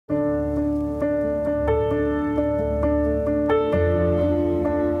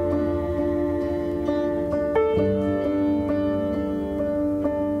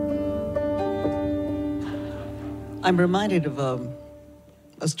I'm reminded of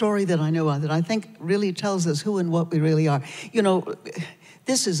a story that I know of that I think really tells us who and what we really are. You know,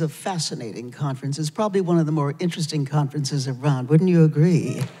 this is a fascinating conference. It's probably one of the more interesting conferences around. Wouldn't you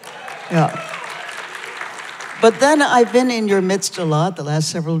agree? Yeah. But then I've been in your midst a lot the last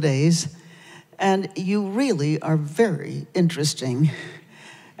several days, and you really are very interesting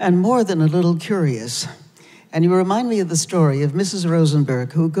and more than a little curious. And you remind me of the story of Mrs.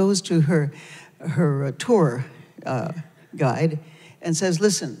 Rosenberg, who goes to her tour guide and says,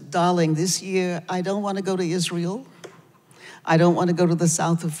 listen, darling, this year I don't want to go to Israel. I don't want to go to the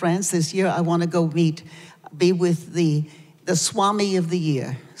south of France. This year I want to go be with the Swami of the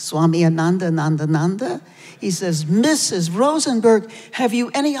year, Swami Nanda. He says, Mrs. Rosenberg, have you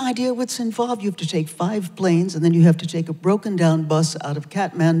any idea what's involved? You have to take 5 planes, and then you have to take a broken down bus out of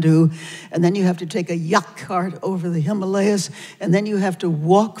Kathmandu, and then you have to take a yacht cart over the Himalayas, and then you have to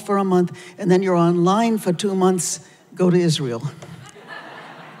walk for a month, and then you're online for 2 months, go to Israel.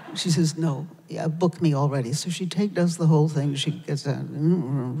 She says, no, yeah, book me already. So she does the whole thing. She gets a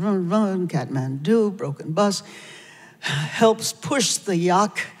Kathmandu, broken bus, helps push the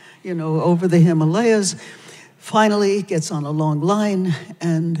yak, over the Himalayas, finally gets on a long line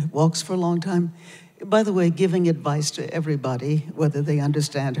and walks for a long time. By the way, giving advice to everybody, whether they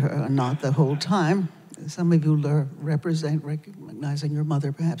understand her or not the whole time. Some of you recognizing your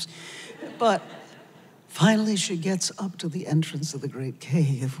mother, perhaps. But finally, she gets up to the entrance of the great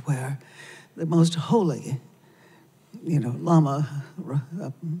cave where the most holy, Lama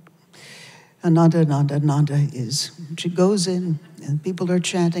Nanda is. She goes in, and people are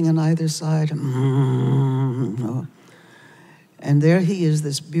chanting on either side. And there he is,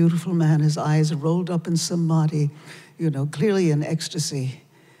 this beautiful man, his eyes rolled up in samadhi, clearly in ecstasy.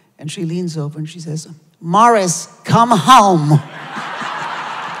 And she leans over and she says, Morris, come home.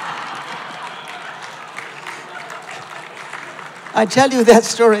 I tell you that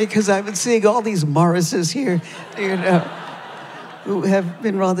story because I've been seeing all these Morrises here, who have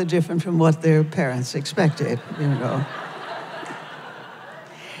been rather different from what their parents expected,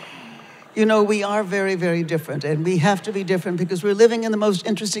 we are very, very different, and we have to be different because we're living in the most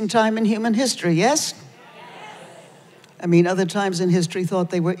interesting time in human history, yes? I mean, other times in history thought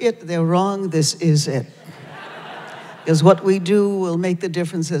they were it. They're wrong. This is it. Because what we do will make the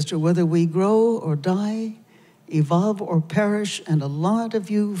difference as to whether we grow or die, evolve or perish, and a lot of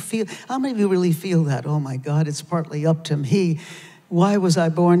you feel, how many of you really feel that? Oh my God, it's partly up to me. Why was I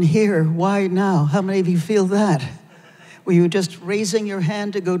born here? Why now? How many of you feel that? Were you just raising your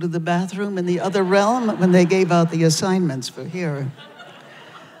hand to go to the bathroom in the other realm when they gave out the assignments for here?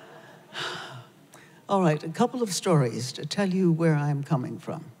 All right, a couple of stories to tell you where I'm coming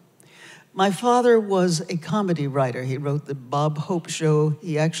from. My father was a comedy writer. He wrote the Bob Hope Show.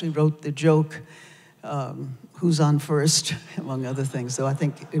 He actually wrote the joke, Who's on First, among other things, though I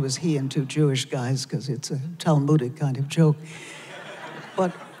think it was he and 2 Jewish guys because it's a Talmudic kind of joke.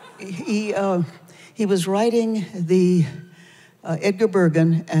 But he was writing the Edgar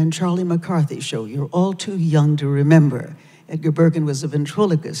Bergen and Charlie McCarthy show. You're all too young to remember. Edgar Bergen was a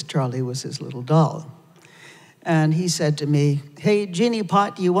ventriloquist. Charlie was his little doll. And he said to me, hey, Jeannie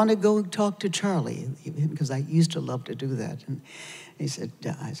Pot, do you want to go talk to Charlie? Because I used to love to do that. And he said,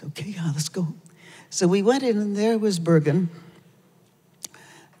 yeah. I said, okay, yeah, let's go. So we went in, and there was Bergen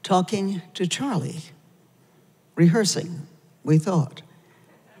talking to Charlie, rehearsing, we thought.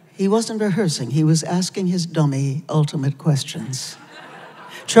 He wasn't rehearsing. He was asking his dummy ultimate questions.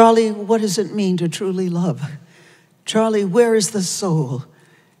 Charlie, what does it mean to truly love? Charlie, where is the soul?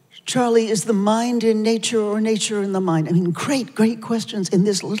 Charlie, is the mind in nature or nature in the mind? I mean, great, great questions. And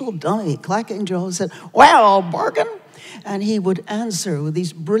this little dummy, clacking jaw, said, well, Bergen. And he would answer with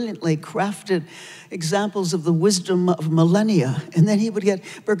these brilliantly crafted examples of the wisdom of millennia. And then he would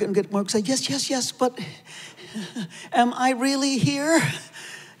Bergen get more excited, yes, but am I really here?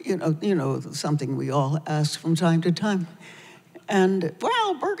 Something we all ask from time to time. And,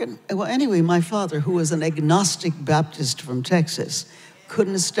 well, Bergen, anyway, my father, who was an agnostic Baptist from Texas,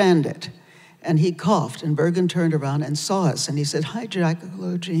 couldn't stand it. And he coughed, and Bergen turned around and saw us, and he said, hi, Jack.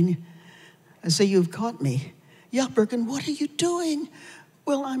 Hello, Jeannie. I say, you've caught me. Yeah, Bergen, what are you doing?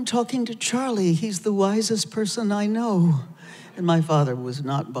 Well, I'm talking to Charlie. He's the wisest person I know. And my father was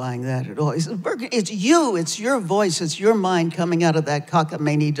not buying that at all. He said, Bergen, it's you. It's your voice. It's your mind coming out of that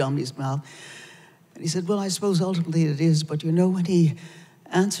cockamamie dummy's mouth. And he said, well, I suppose ultimately it is. But when he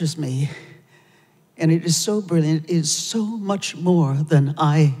answers me, and it is so brilliant, it is so much more than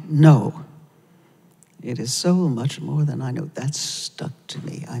I know. It is so much more than I know. That stuck to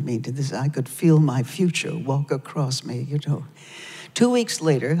me. I mean, I could feel my future walk across me, 2 weeks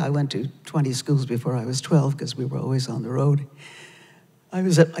later, I went to 20 schools before I was 12 because we were always on the road. I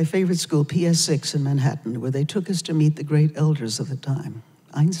was at my favorite school, PS6 in Manhattan, where they took us to meet the great elders of the time,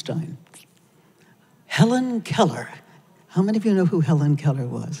 Einstein. Helen Keller. How many of you know who Helen Keller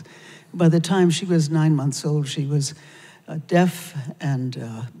was? By the time she was 9 months old, she was deaf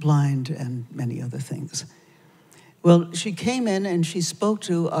and blind and many other things. Well, she came in and she spoke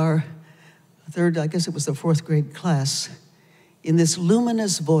to our I guess it was the 4th grade class, in this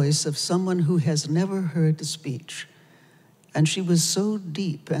luminous voice of someone who has never heard a speech. And she was so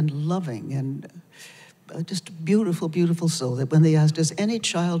deep and loving and just a beautiful, beautiful soul that when they asked, does any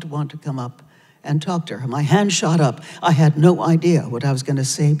child want to come up and talk to her? My hand shot up. I had no idea what I was going to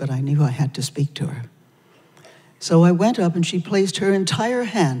say, but I knew I had to speak to her. So I went up and she placed her entire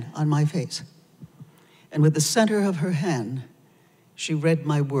hand on my face. And with the center of her hand, she read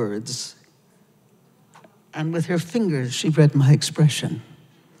my words. And with her fingers, she read my expression.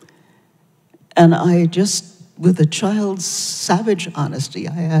 And I just, with a child's savage honesty,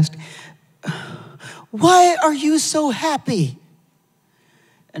 I asked, why are you so happy?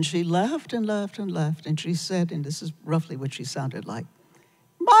 And she laughed and laughed and laughed, and she said, and this is roughly what she sounded like,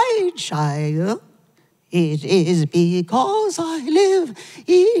 my child, it is because I live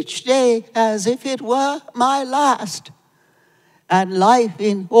each day as if it were my last. And life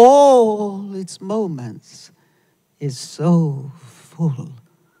in all its moments is so full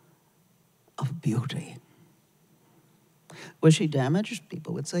of beauty. Was she damaged?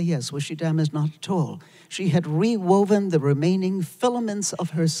 People would say yes. Was she damaged? Not at all. She had rewoven the remaining filaments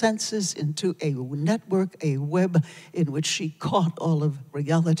of her senses into a network, a web in which she caught all of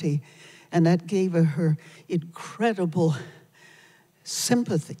reality. And that gave her incredible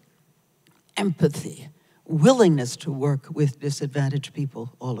sympathy, empathy, willingness to work with disadvantaged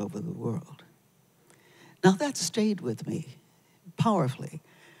people all over the world. Now that stayed with me powerfully.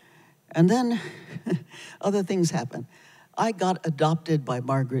 And then other things happened. I got adopted by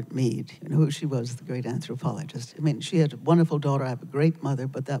Margaret Mead. You know who she was, the great anthropologist. I mean, she had a wonderful daughter. I have a great mother,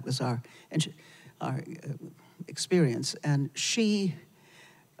 but that was our experience. And she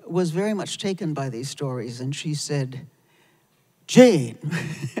was very much taken by these stories, and she said, Jane,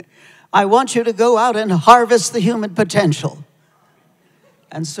 I want you to go out and harvest the human potential.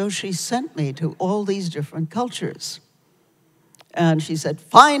 And so she sent me to all these different cultures. And she said,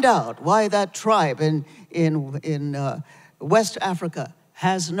 find out why that tribe in West Africa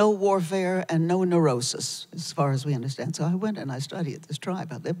has no warfare and no neurosis, as far as we understand. So I went and I studied this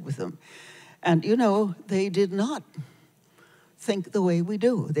tribe. I lived with them. And, you know, they did not think the way we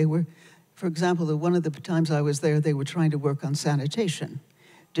do. They were, for example, one of the times I was there, they were trying to work on sanitation.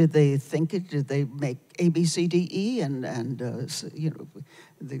 Did they think it? Did they make A, B, C, D, E and you know,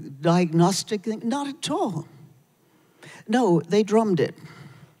 the diagnostic thing? Not at all. No, they drummed it,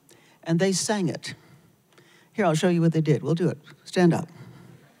 and they sang it. Here, I'll show you what they did. We'll do it. Stand up.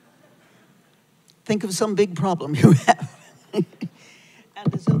 Think of some big problem you have. And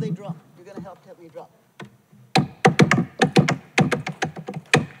so they drum. You're going to help me drum.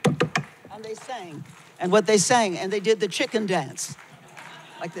 And they sang. And what they sang, and they did the chicken dance,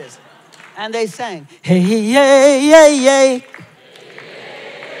 like this. And they sang, hey, yay, yay, yay.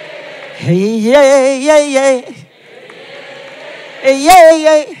 Hey, yay, yay, yay. Hey, yay,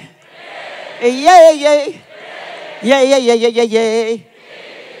 yay. Hey, yay, yay. Yay, yay, yay, yay, yay, yay.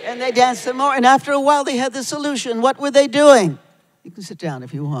 And they danced some more. And after a while, they had the solution. What were they doing? You can sit down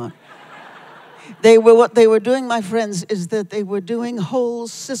if you want. What they were doing, my friends, is that they were doing whole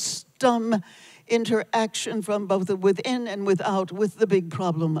system interaction from both the within and without with the big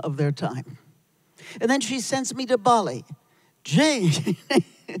problem of their time. And then she sends me to Bali. Jane,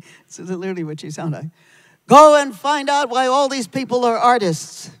 this is literally what she sounded like. Go and find out why all these people are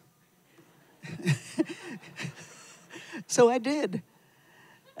artists. So I did.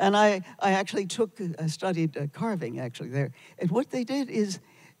 And I actually studied carving actually there. And what they did is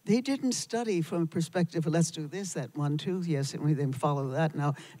they didn't study from a perspective of let's do this, that, 1, 2, yes, and we then follow that.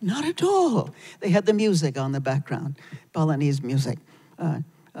 Now, not at all. They had the music on the background, Balinese music. And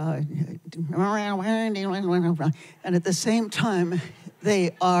at the same time,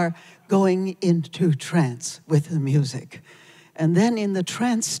 they are going into trance with the music. And then in the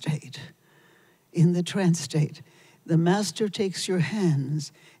trance state, the master takes your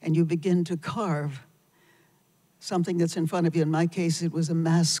hands and you begin to carve something that's in front of you. In my case, it was a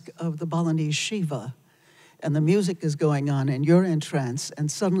mask of the Balinese Shiva. And the music is going on and you're in trance.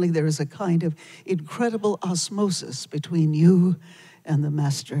 And suddenly there is a kind of incredible osmosis between you and the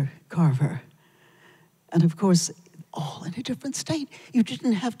master carver. And of course, all in a different state. You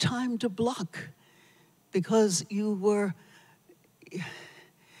didn't have time to block because you were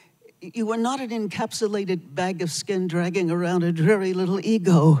you were not an encapsulated bag of skin dragging around a dreary little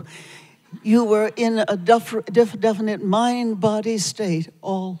ego. You were in a definite mind-body state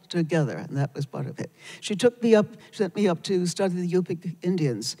altogether, and that was part of it. She sent me up to study the Yupik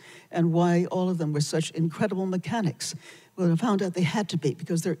Indians and why all of them were such incredible mechanics. Well, I found out they had to be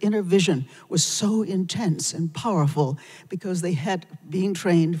because their inner vision was so intense and powerful because they had been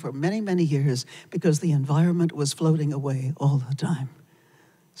trained for many, many years because the environment was floating away all the time.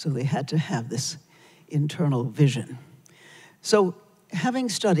 So they had to have this internal vision. So having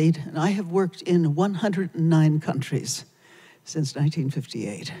studied, and I have worked in 109 countries since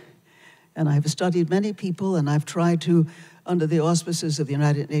 1958, and I've studied many people, and I've tried to, under the auspices of the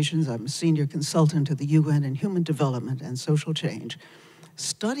United Nations, I'm a senior consultant to the UN in human development and social change,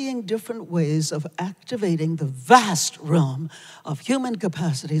 studying different ways of activating the vast realm of human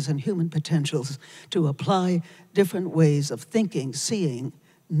capacities and human potentials to apply different ways of thinking, seeing,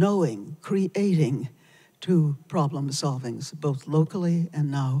 knowing, creating, to problem solvings, both locally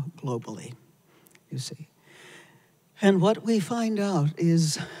and now globally, you see. And what we find out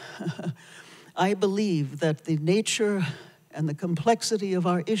is, I believe that the nature and the complexity of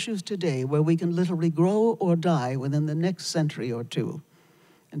our issues today, where we can literally grow or die within the next century or two.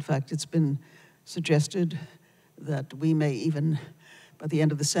 In fact, it's been suggested that we may even, by the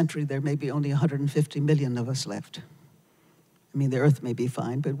end of the century, there may be only 150 million of us left. I mean, the earth may be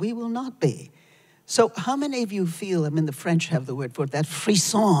fine, but we will not be. So how many of you feel, I mean, the French have the word for it, that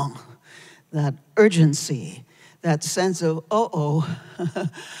frisson, that urgency, that sense of,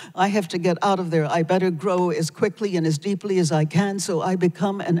 I have to get out of there. I better grow as quickly and as deeply as I can so I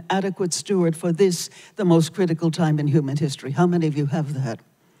become an adequate steward for this, the most critical time in human history. How many of you have that?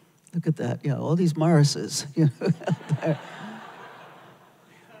 Look at that, all these Morrises, out there.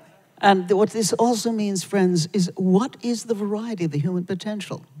 And what this also means, friends, is what is the variety of the human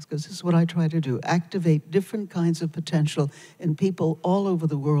potential? Because this is what I try to do, activate different kinds of potential in people all over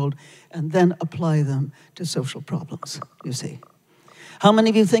the world and then apply them to social problems, you see. How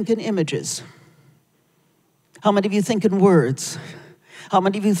many of you think in images? How many of you think in words? How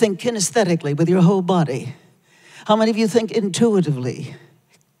many of you think kinesthetically with your whole body? How many of you think intuitively?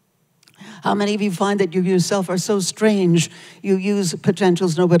 How many of you find that you yourself are so strange, you use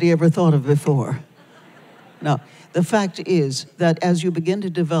potentials nobody ever thought of before? No, the fact is that as you begin to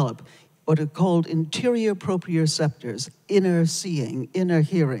develop what are called interior proprioceptors, inner seeing, inner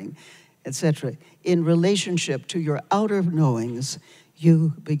hearing, etc., in relationship to your outer knowings,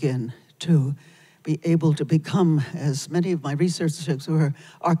 you begin to be able to become, as many of my researchers were,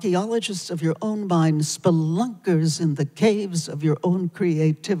 archaeologists of your own mind, spelunkers in the caves of your own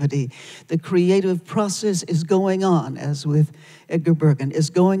creativity. The creative process is going on, as with Edgar Bergen, is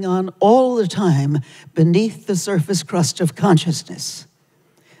going on all the time beneath the surface crust of consciousness.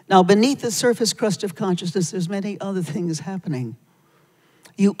 Now, beneath the surface crust of consciousness, there's many other things happening.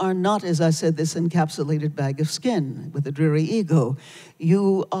 You are not, as I said, this encapsulated bag of skin with a dreary ego.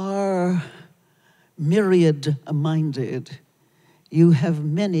 You are myriad-minded. You have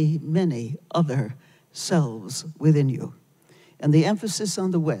many, many other selves within you. And the emphasis on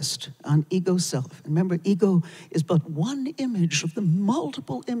the West, on ego self. Remember, ego is but one image of the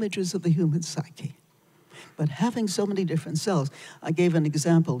multiple images of the human psyche. But having so many different selves, I gave an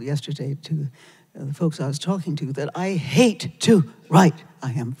example yesterday to the folks I was talking to that I hate to write.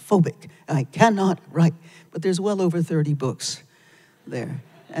 I am phobic. I cannot write. But there's well over 30 books there.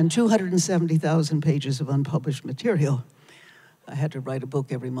 And 270,000 pages of unpublished material. I had to write a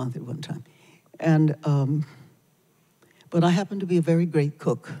book every month at one time. And, but I happen to be a very great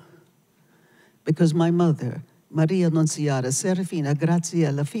cook because my mother, Maria Nunziata Serafina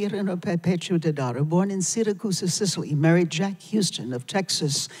Graziella Firano Perpetuo Dedaro, born in Syracuse, Sicily, married Jack Houston of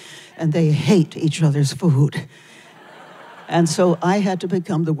Texas, and they hate each other's food. And so I had to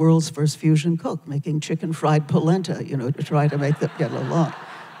become the world's first fusion cook, making chicken fried polenta, to try to make them get along.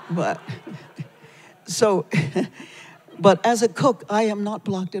 But as a cook, I am not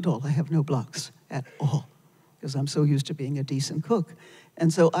blocked at all. I have no blocks at all because I'm so used to being a decent cook.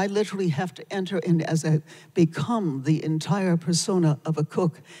 And so I literally have to enter in become the entire persona of a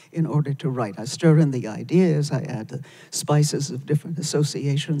cook in order to write. I stir in the ideas, I add the spices of different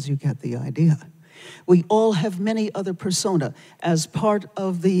associations, you get the idea. We all have many other persona as part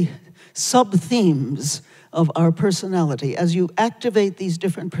of the sub-themes of our personality. As you activate these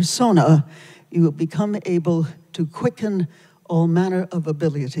different persona, you will become able to quicken all manner of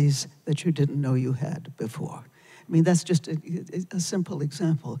abilities that you didn't know you had before. I mean, that's just a simple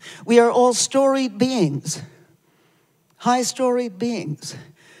example. We are all storied beings, high-storied beings.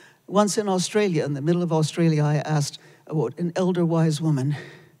 Once in Australia, in the middle of Australia, I asked an elder wise woman,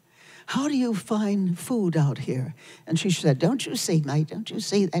 how do you find food out here? And she said, don't you see, mate, don't you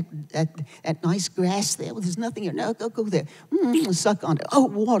see that nice grass there? Well, there's nothing here. No, go there. Suck on it. Oh,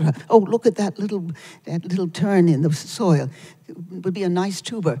 water. Oh, look at that little turn in the soil. It would be a nice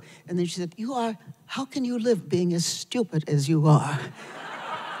tuber. And then she said, how can you live being as stupid as you are?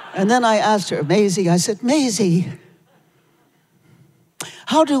 And then I asked her, Maisie, I said, Maisie,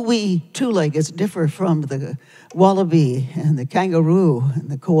 how do we two-leggeds differ from the wallaby and the kangaroo and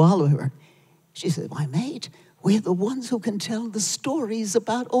the koala? She said, why, mate, we're the ones who can tell the stories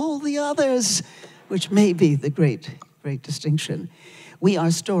about all the others, which may be the great distinction. We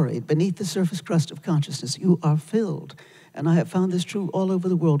are storied beneath the surface crust of consciousness. You are filled, and I have found this true all over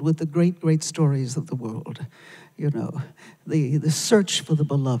the world, with the great stories of the world. You know, the search for the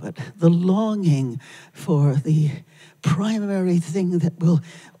beloved, the longing for the primary thing that will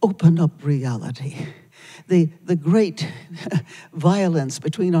open up reality, the great violence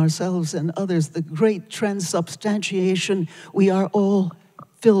between ourselves and others, the great transubstantiation. We are all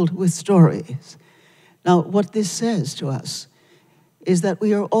filled with stories. Now, what this says to us is that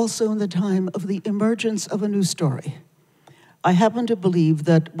we are also in the time of the emergence of a new story. I happen to believe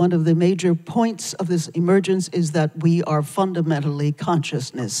that one of the major points of this emergence is that we are fundamentally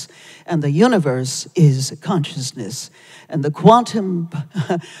consciousness, and the universe is consciousness. And the quantum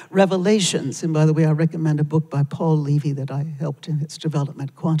revelations, and by the way, I recommend a book by Paul Levy that I helped in its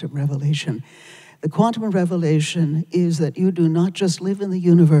development, Quantum Revelation. The quantum revelation is that you do not just live in the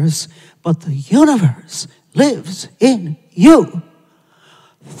universe, but the universe lives in you.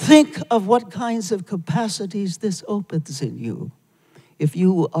 Think of what kinds of capacities this opens in you. If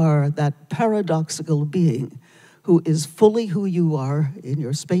you are that paradoxical being who is fully who you are in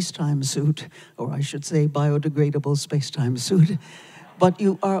your space-time suit, or I should say biodegradable space-time suit, but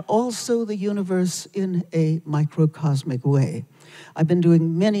you are also the universe in a microcosmic way. I've been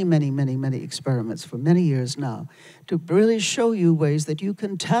doing many experiments for many years now to really show you ways that you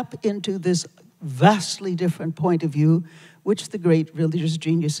can tap into this vastly different point of view, which the great religious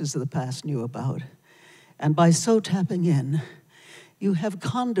geniuses of the past knew about. And by so tapping in, you have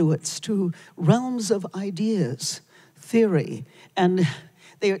conduits to realms of ideas, theory, and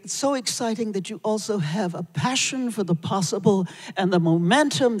they're so exciting that you also have a passion for the possible and the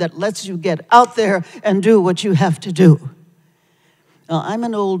momentum that lets you get out there and do what you have to do. Now, I'm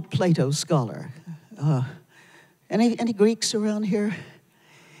an old Plato scholar. Any Greeks around here?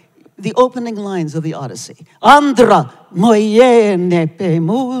 The opening lines of the Odyssey. Andra moyene pe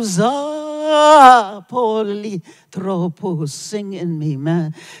musa polytropos. Sing in me,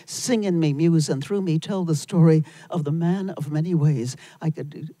 man. Sing in me, muse, and through me tell the story of the man of many ways. I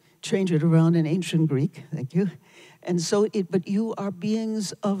could change it around in ancient Greek, thank you. And so, but you are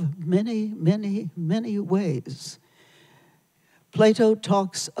beings of many ways. Plato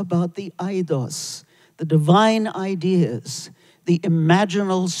talks about the eidos, the divine ideas, the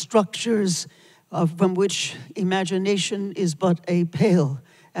imaginal structures from which imagination is but a pale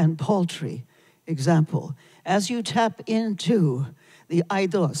and paltry example. As you tap into the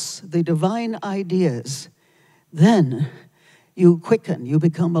eidos, the divine ideas, then you quicken, you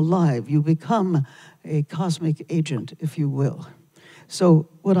become alive, you become a cosmic agent, if you will. So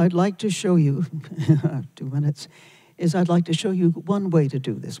what I'd like to show you, 2 minutes, is I'd like to show you one way to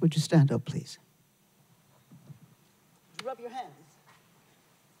do this. Would you stand up, please? Rub your hands.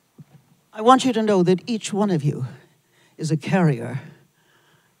 I want you to know that each one of you is a carrier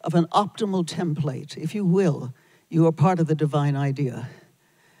of an optimal template. If you will, you are part of the divine idea.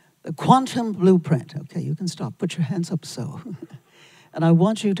 The quantum blueprint. Okay, you can stop. Put your hands up so. And I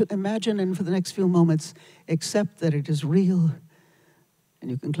want you to imagine, and for the next few moments, accept that it is real.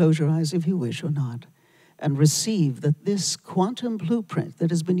 And you can close your eyes if you wish or not. And receive that this quantum blueprint that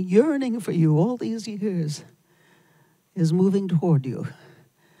has been yearning for you all these years is moving toward you.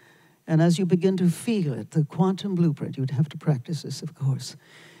 And as you begin to feel it, the quantum blueprint, you'd have to practice this, of course.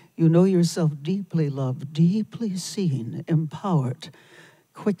 You know yourself deeply loved, deeply seen, empowered,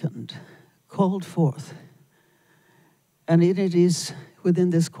 quickened, called forth. And it is,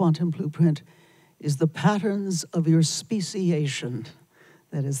 within this quantum blueprint, is the patterns of your speciation,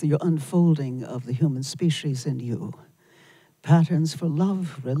 that is the unfolding of the human species in you. Patterns for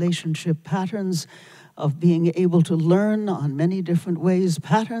love, relationship, patterns of being able to learn on many different ways,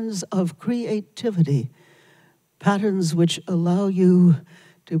 patterns of creativity, patterns which allow you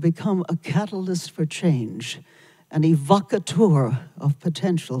to become a catalyst for change, an evocateur of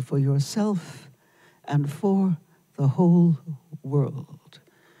potential for yourself and for the whole world.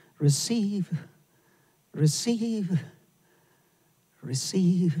 Receive, receive,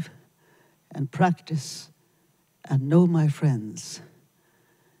 receive, and practice And know, my friends,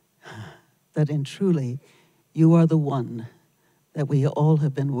 that in truly you are the one that we all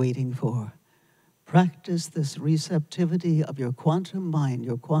have been waiting for. Practice this receptivity of your quantum mind,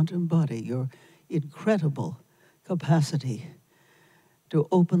 your quantum body, your incredible capacity to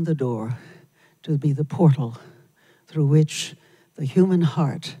open the door, to be the portal through which the human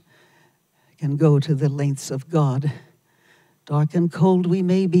heart can go to the lengths of God. Dark and cold we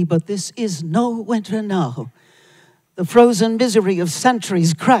may be, but this is no winter now. The frozen misery of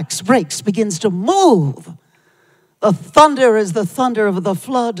centuries cracks, breaks, begins to move. The thunder is the thunder of the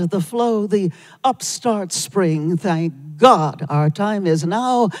flood, the flow, the upstart spring. Thank God our time is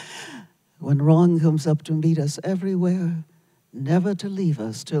now, when wrong comes up to meet us everywhere, never to leave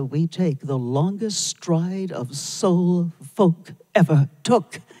us till we take the longest stride of soul folk ever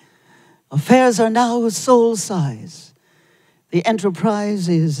took. Affairs are now soul size. The enterprise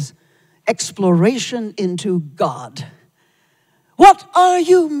is exploration into God. What are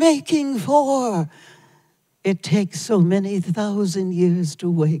you making for? It takes so many thousand years to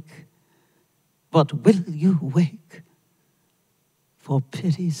wake, but will you wake for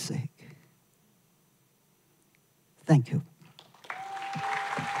pity's sake? Thank you.